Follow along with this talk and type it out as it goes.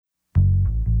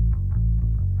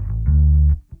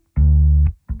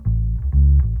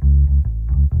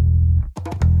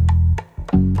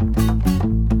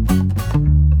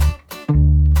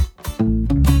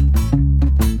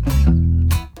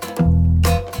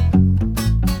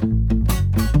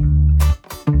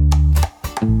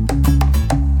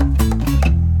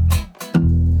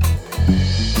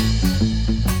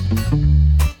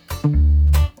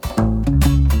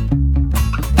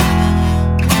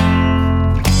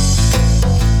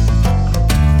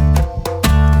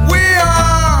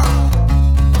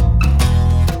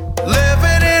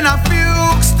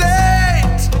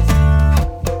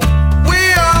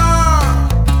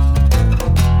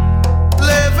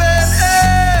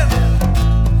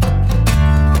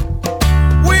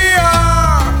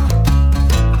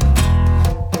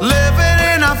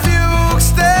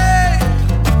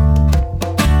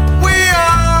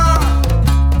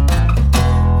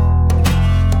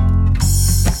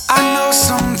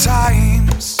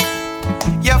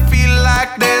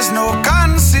is no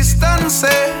consistency,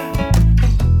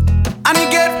 and you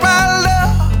get piled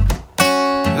up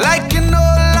like you no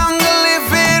longer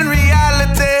live in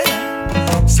reality.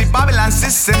 See, Babylon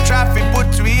system traffic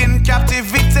put we in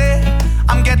captivity.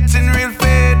 I'm getting real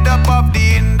fed up of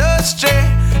the industry.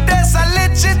 There's a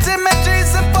legitimate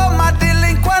reason for my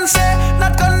delinquency.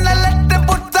 Not gonna let them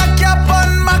put a cap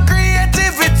on my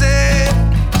creativity.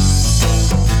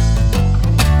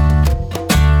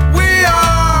 We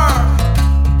are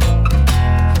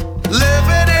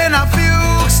living in a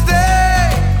fugue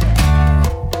state.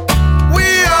 We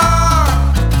are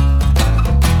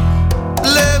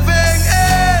living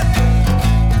in.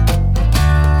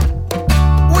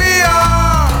 We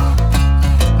are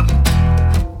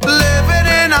living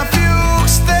in a fugue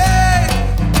state.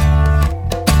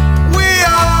 We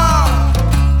are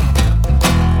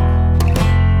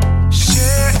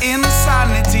share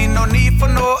insanity, no need for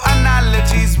no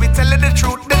analogies. We tell the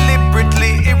truth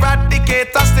deliberately,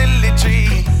 eradicate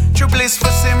hostility. True bliss for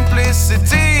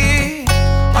simplicity,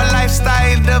 a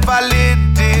lifestyle the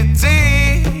validity.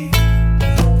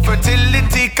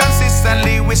 Fertility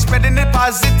consistently, we're spreading the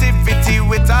positivity.